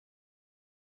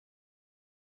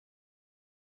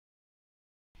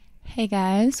Hey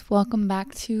guys, welcome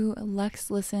back to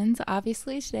Lex Listens.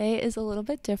 Obviously, today is a little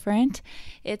bit different.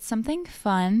 It's something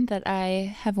fun that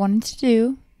I have wanted to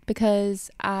do because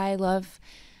I love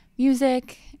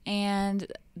music,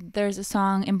 and there's a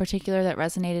song in particular that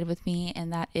resonated with me,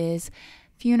 and that is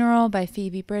Funeral by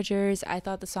Phoebe. I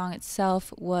thought the song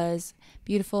itself was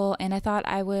beautiful, and I thought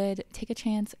I would take a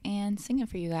chance and sing it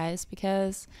for you guys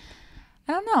because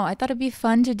I don't know, I thought it'd be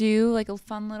fun to do, like a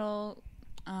fun little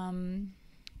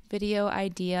video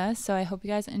idea. So I hope you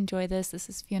guys enjoy this. This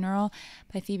is Funeral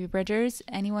by Phoebe.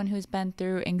 Anyone who's been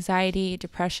through anxiety,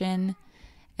 depression,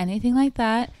 anything like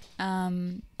that,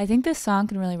 I think this song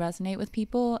can really resonate with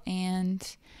people,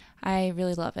 and I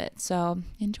really love it. So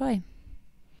enjoy.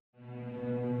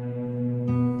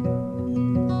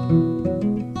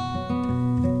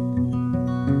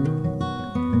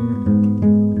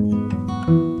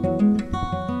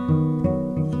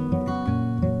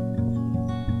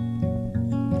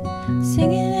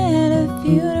 Singing at a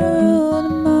funeral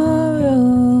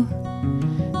tomorrow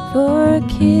for a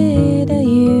kid a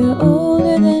year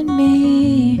older than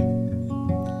me.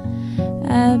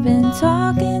 I've been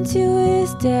talking to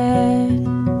his dad.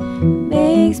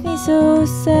 Makes me so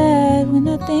sad when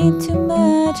I think too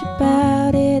much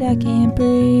about it. I can't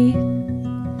breathe.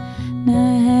 And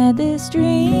I had this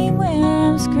dream where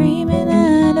I'm screaming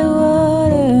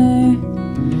underwater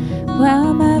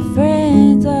while my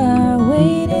friends are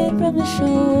waiting from the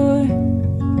shore.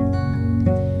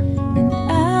 And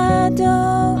I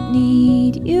don't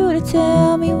need you to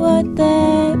tell me what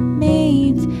that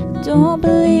means. I don't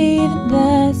believe in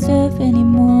that stuff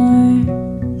anymore.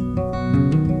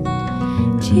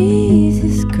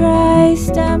 Jesus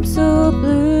Christ, I'm so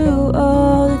blue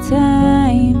all the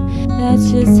time. That's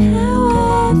just how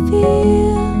I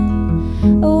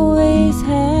feel. Always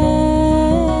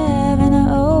have, and I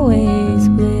always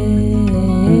will.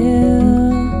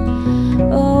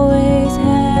 Always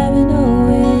have and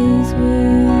always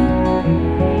will.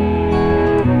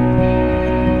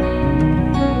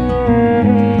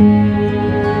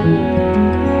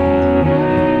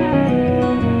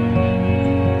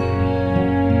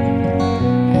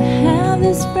 I have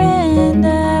this friend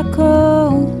I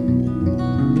call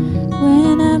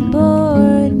when I'm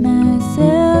bored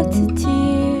myself to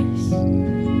tears,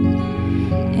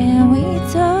 and we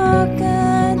talk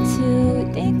until we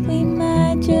think we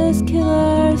might just kill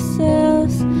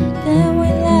ourselves. Then we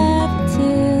laugh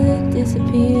until it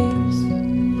disappears.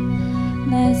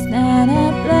 Last night I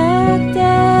blacked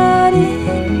out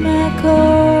in my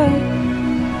car,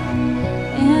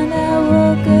 and I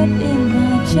woke up in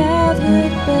my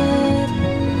childhood bed,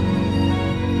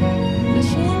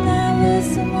 wishing I was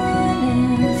someone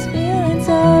else, feeling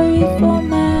sorry for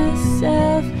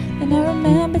myself. And I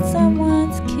remembered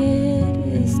someone's kid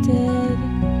is dead.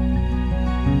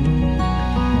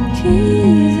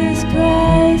 Jesus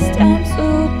Christ, I'm so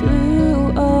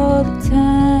blue all the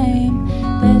time.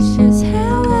 That's just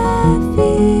how I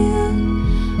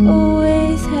feel.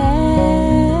 Always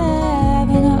have,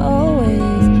 and I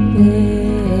always will.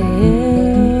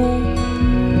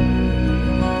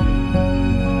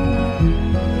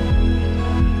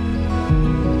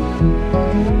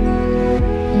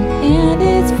 And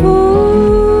it's 4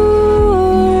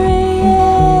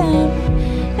 a.m.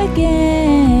 again,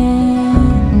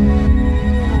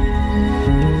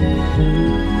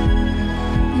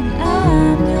 and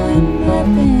I'm doing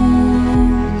nothing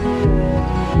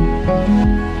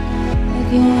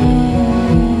again.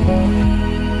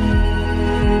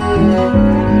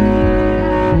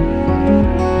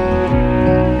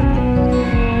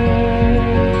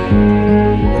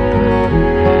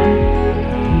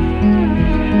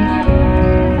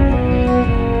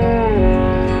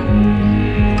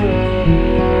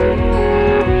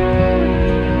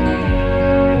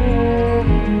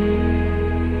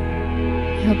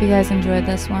 I hope you guys enjoyed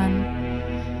this one.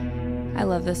 I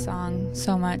love this song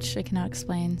so much, I cannot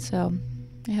explain. So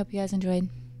I hope you guys enjoyed.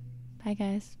 Bye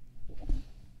guys.